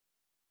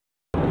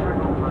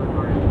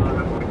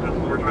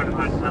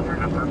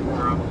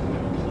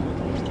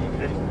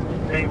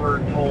were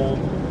told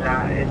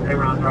that if they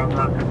were on drop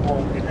off to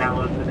Fulton,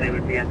 that they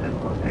would be at this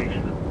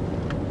location.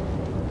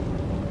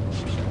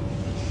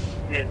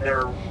 In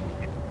their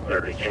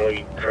 30, can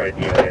we try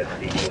the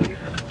ISD, please?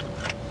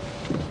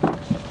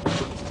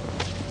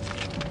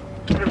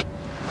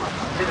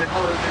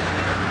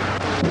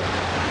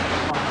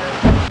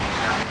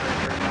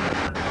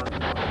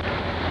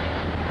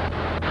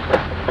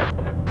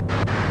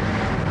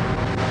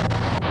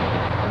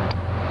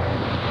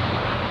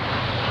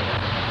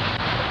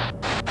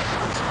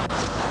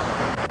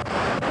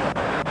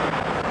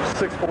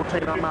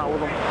 I'm out with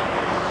them.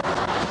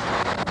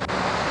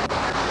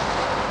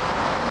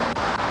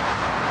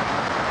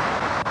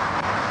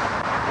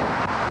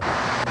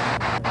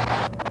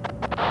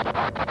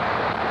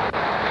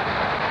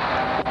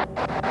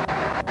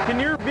 Can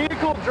your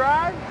vehicle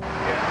drive?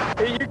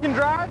 Yeah. You can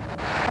drive?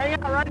 Hang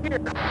out right here.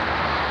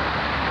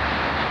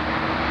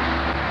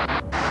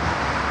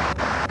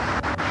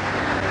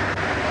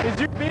 Is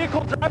your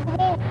vehicle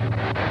drivable?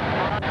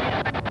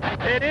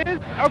 It is?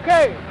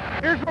 Okay,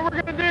 here's what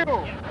we're gonna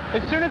do.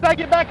 As soon as I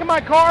get back in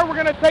my car, we're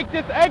gonna take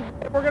this exit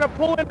and we're gonna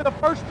pull into the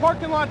first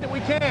parking lot that we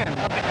can.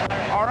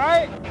 All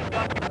right?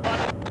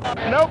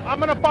 Nope, I'm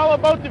gonna follow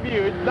both of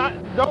you. It's not,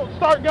 don't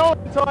start going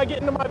until I get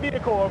into my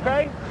vehicle,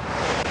 okay?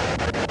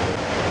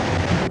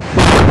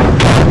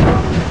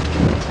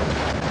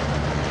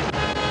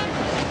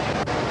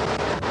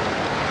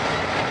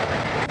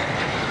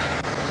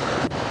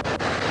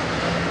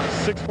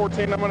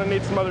 I'm gonna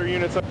need some other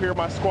units up here.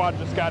 My squad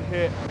just got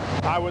hit.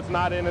 I was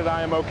not in it,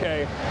 I am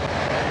okay.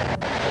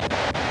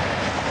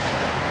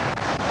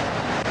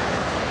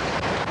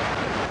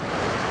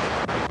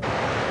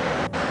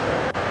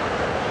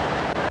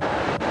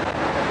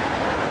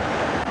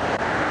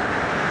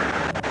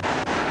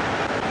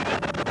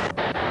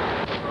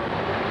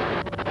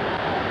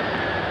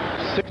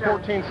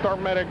 Star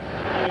Medic.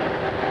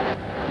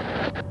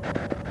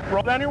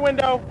 Roll down your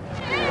window.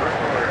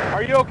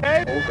 Are you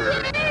okay?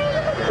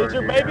 Is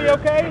your baby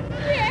okay?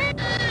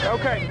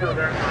 Okay.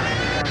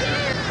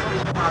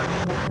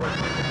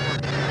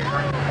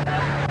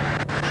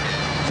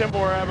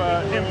 Timber, I have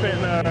an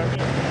infant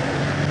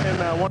in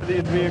one of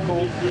these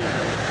vehicles.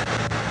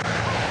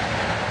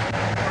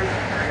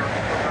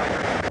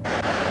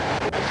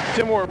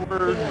 Timber,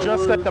 we're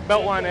just at the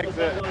Beltline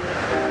exit.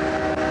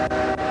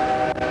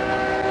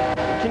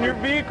 Can your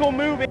vehicle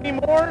move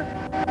anymore?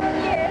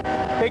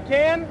 Yes. It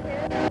can?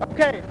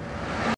 Okay.